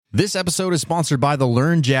This episode is sponsored by the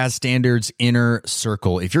Learn Jazz Standards Inner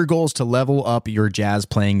Circle. If your goal is to level up your jazz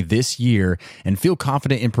playing this year and feel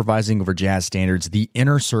confident improvising over jazz standards, the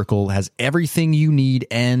Inner Circle has everything you need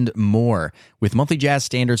and more. With monthly jazz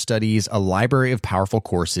standard studies, a library of powerful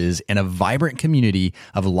courses, and a vibrant community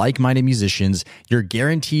of like-minded musicians, you're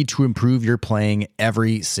guaranteed to improve your playing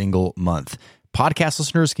every single month. Podcast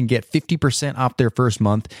listeners can get 50% off their first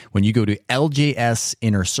month when you go to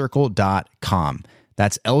ljsinnercircle.com.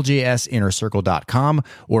 That's ljsinnercircle.com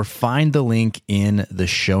or find the link in the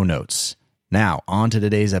show notes. Now, on to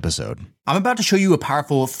today's episode. I'm about to show you a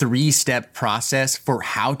powerful 3-step process for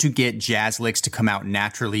how to get jazz licks to come out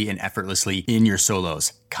naturally and effortlessly in your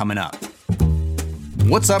solos. Coming up.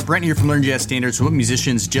 What's up? Brent here from Learn Jazz Standards. So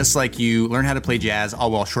musicians just like you learn how to play jazz all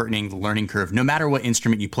while shortening the learning curve, no matter what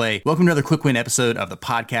instrument you play. Welcome to another quick win episode of the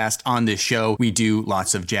podcast. On this show, we do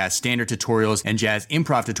lots of jazz standard tutorials and jazz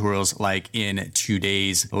improv tutorials like in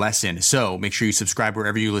today's lesson. So make sure you subscribe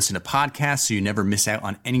wherever you listen to podcasts so you never miss out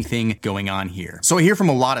on anything going on here. So I hear from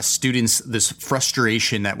a lot of students this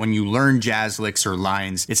frustration that when you learn jazz licks or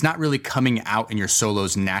lines, it's not really coming out in your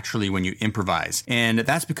solos naturally when you improvise. And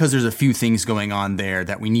that's because there's a few things going on there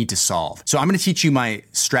that we need to solve. So I'm going to teach you my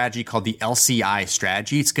strategy called the LCI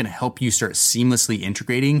strategy. It's going to help you start seamlessly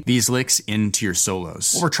integrating these licks into your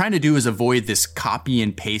solos. What we're trying to do is avoid this copy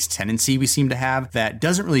and paste tendency we seem to have that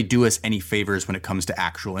doesn't really do us any favors when it comes to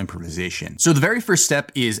actual improvisation. So the very first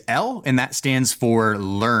step is L, and that stands for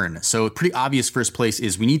learn. So a pretty obvious first place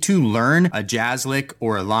is we need to learn a jazz lick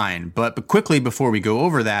or a line. But quickly before we go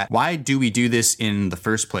over that, why do we do this in the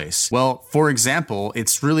first place? Well, for example,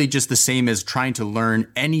 it's really just the same as trying to learn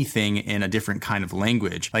anything in a different kind of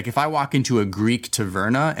language. Like if I walk into a Greek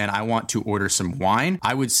taverna and I want to order some wine,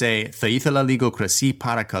 I would say "Θα ήθελα λίγο κρασί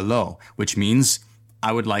παρακαλώ," which means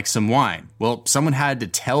I would like some wine. Well, someone had to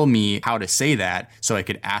tell me how to say that so I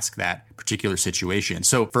could ask that particular situation.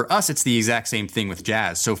 So for us, it's the exact same thing with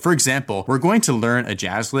jazz. So for example, we're going to learn a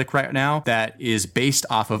jazz lick right now that is based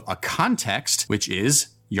off of a context, which is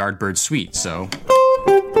Yardbird Suite. So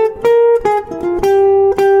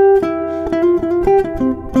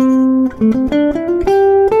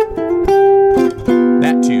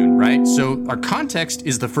that tune, right? So our context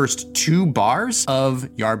is the first 2 bars of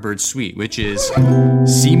Yardbird Suite, which is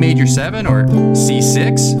C major 7 or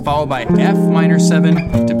C6, followed by F minor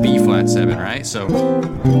 7 to B flat 7, right? So,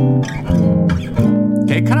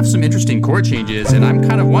 okay, kind of some interesting chord changes, and I'm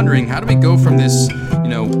kind of wondering, how do we go from this,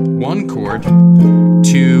 1 chord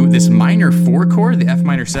to this minor 4 chord, the F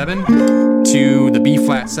minor 7, to the B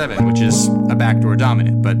flat 7, which is a backdoor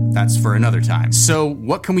dominant, but that's for another time. So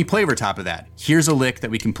what can we play over top of that? Here's a lick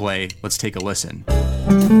that we can play. Let's take a listen.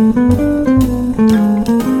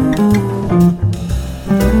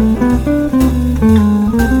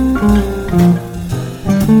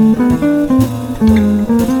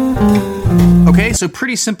 Okay, so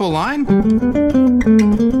pretty simple line,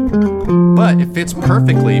 but it fits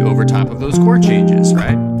perfectly over top of those chord changes,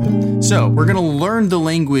 right? So we're going to learn the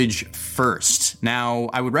language first. Now,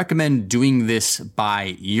 I would recommend doing this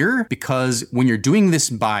by ear, because when you're doing this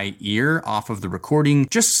by ear off of the recording,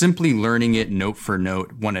 just simply learning it note for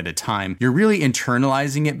note, one at a time, you're really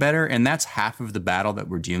internalizing it better. And that's half of the battle that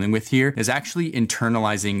we're dealing with here, is actually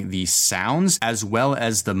internalizing the sounds as well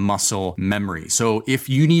as the muscle memory. So if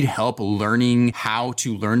you need help learning how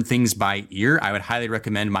to learn things by ear, I would highly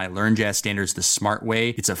recommend my Learn Jazz Standards The Smart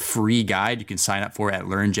Way. It's a free guide you can sign up for at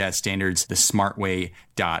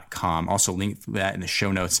LearnJazzStandardsTheSmartWay.com. Also link that in the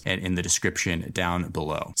show notes and in the description down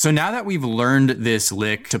below. So now that we've learned this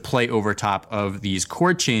lick to play over top of these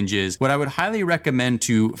chord changes, what I would highly recommend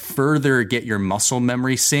to further get your muscle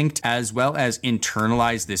memory synced as well as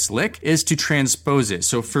internalize this lick is to transpose it.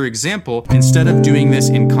 So for example, instead of doing this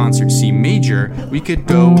in concert C major, we could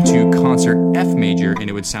go to concert F major and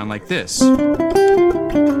it would sound like this.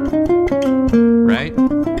 Right?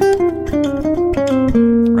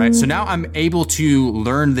 Right, so now I'm able to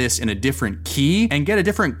learn this in a different key and get a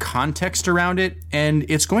different context around it, and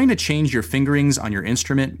it's going to change your fingerings on your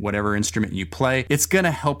instrument, whatever instrument you play. It's going to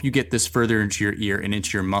help you get this further into your ear and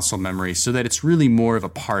into your muscle memory so that it's really more of a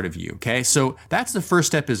part of you, okay? So that's the first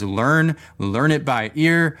step, is learn it by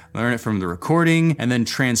ear, learn it from the recording, and then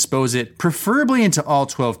transpose it, preferably into all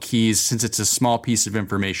 12 keys since it's a small piece of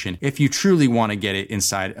information if you truly want to get it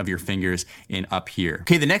inside of your fingers and up here.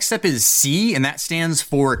 Okay, the next step is C, and that stands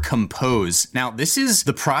for compose. Now, this is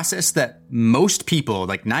the process that most people,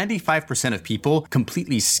 like 95% of people,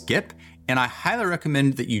 completely skip. And I highly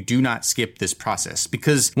recommend that you do not skip this process,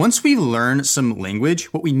 because once we learn some language,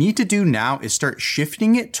 what we need to do now is start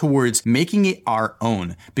shifting it towards making it our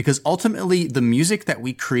own. Because ultimately, the music that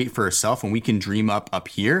we create for ourselves and we can dream up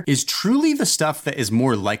here is truly the stuff that is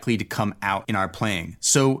more likely to come out in our playing.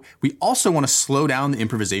 So we also want to slow down the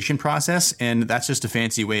improvisation process, and that's just a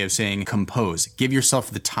fancy way of saying compose. Give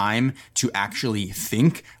yourself the time to actually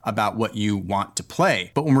think about what you want to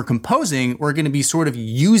play. But when we're composing, we're going to be sort of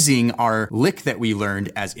using our lick that we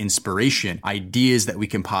learned as inspiration, ideas that we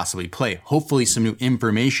can possibly play, hopefully some new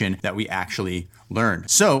information that we actually learn.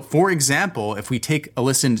 So, for example, if we take a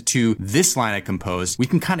listen to this line I composed, we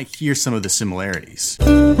can kind of hear some of the similarities.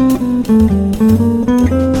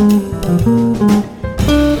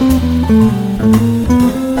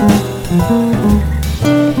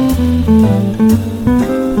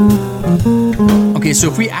 Okay, so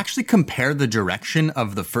if we actually compare the direction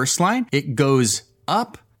of the first line, it goes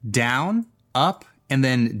up, and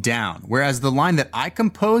then down. Whereas the line that I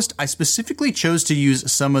composed, I specifically chose to use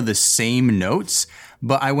some of the same notes,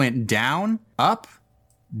 but I went down, up,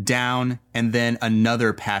 down, and then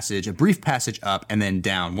another passage, a brief passage up and then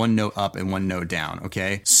down, one note up and one note down,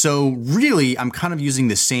 okay? So really, I'm kind of using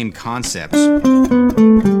the same concepts.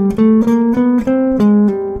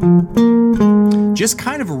 Just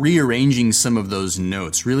kind of rearranging some of those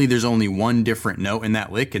notes. Really, there's only one different note in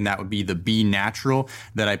that lick, and that would be the B natural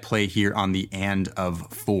that I play here on the and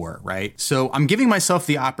of 4, right? So I'm giving myself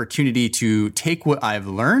the opportunity to take what I've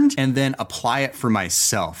learned and then apply it for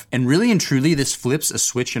myself. And really and truly, this flips a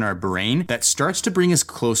switch in our brain that starts to bring us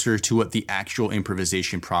closer to what the actual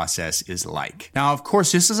improvisation process is like. Now, of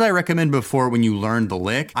course, just as I recommend before when you learn the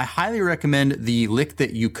lick, I highly recommend the lick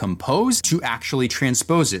that you compose to actually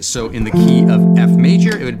transpose it. So in the key of F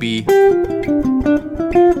major, it would be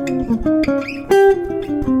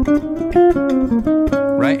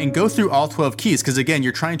right? And go through all 12 keys, because again,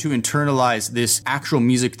 you're trying to internalize this actual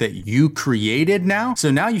music that you created now.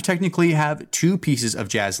 So now you technically have 2 pieces of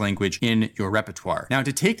jazz language in your repertoire. Now,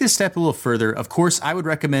 to take this step a little further, of course, I would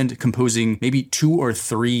recommend composing maybe 2 or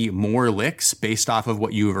 3 more licks based off of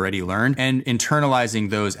what you've already learned and internalizing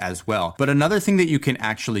those as well. But another thing that you can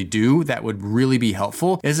actually do that would really be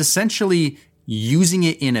helpful is essentially using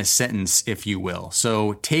it in a sentence, if you will.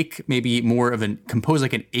 So take maybe more of compose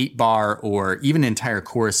like an 8-bar or even an entire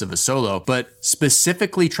chorus of a solo, but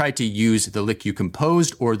specifically try to use the lick you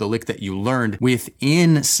composed or the lick that you learned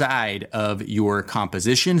inside of your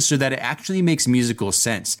composition so that it actually makes musical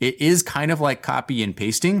sense. It is kind of like copy and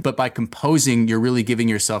pasting, but by composing, you're really giving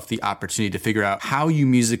yourself the opportunity to figure out how you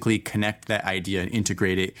musically connect that idea and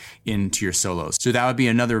integrate it into your solos. So that would be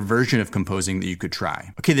another version of composing that you could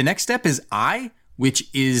try. Okay, the next step is which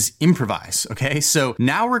is improvise, okay? So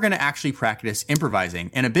now we're gonna actually practice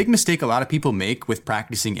improvising. And a big mistake a lot of people make with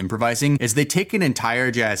practicing improvising is they take an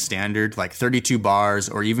entire jazz standard, like 32 bars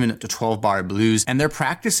or even a 12-bar blues, and they're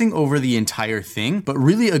practicing over the entire thing. But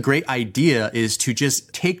really a great idea is to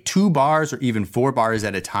just take 2 bars or even 4 bars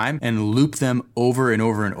at a time and loop them over and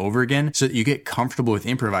over and over again so that you get comfortable with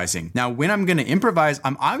improvising. Now, when I'm gonna improvise,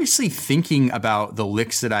 I'm obviously thinking about the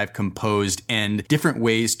licks that I've composed and different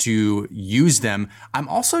ways to use them. I'm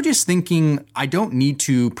also just thinking I don't need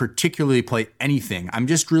to particularly play anything. I'm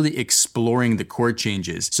just really exploring the chord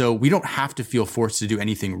changes. So we don't have to feel forced to do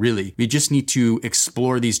anything really. We just need to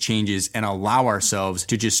explore these changes and allow ourselves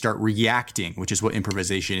to just start reacting, which is what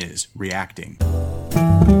improvisation is, reacting.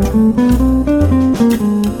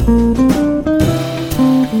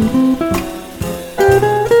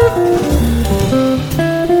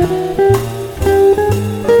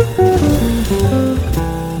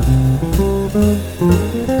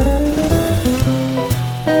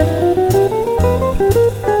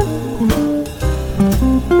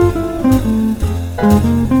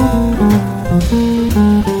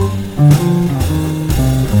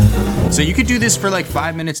 So you could do this for like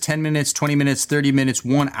 5 minutes, 10 minutes, 20 minutes, 30 minutes,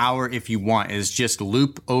 1 hour if you want. Is just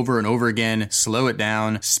loop over and over again, slow it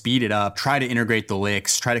down, speed it up, try to integrate the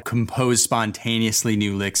licks, try to compose spontaneously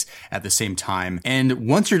new licks at the same time. And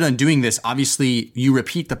once you're done doing this, obviously you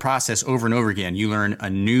repeat the process over and over again. You learn a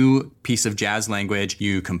new piece of jazz language,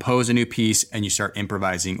 you compose a new piece, and you start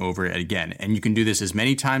improvising over it again. And you can do this as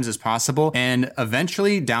many times as possible. And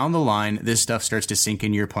eventually down the line, this stuff starts to sink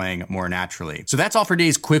in your playing more naturally. So that's all for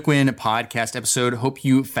today's Quick Win podcast episode. Hope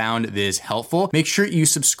you found this helpful. Make sure you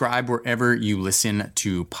subscribe wherever you listen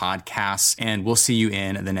to podcasts, and we'll see you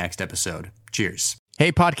in the next episode. Cheers.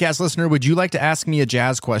 Hey, podcast listener, would you like to ask me a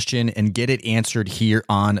jazz question and get it answered here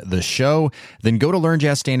on the show? Then go to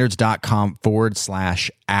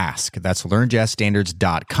learnjazzstandards.com/ask. That's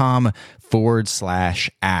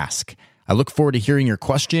learnjazzstandards.com/ask. I look forward to hearing your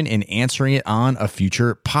question and answering it on a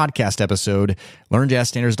future podcast episode.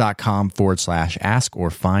 LearnJazzStandards.com/ask or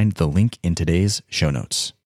find the link in today's show notes.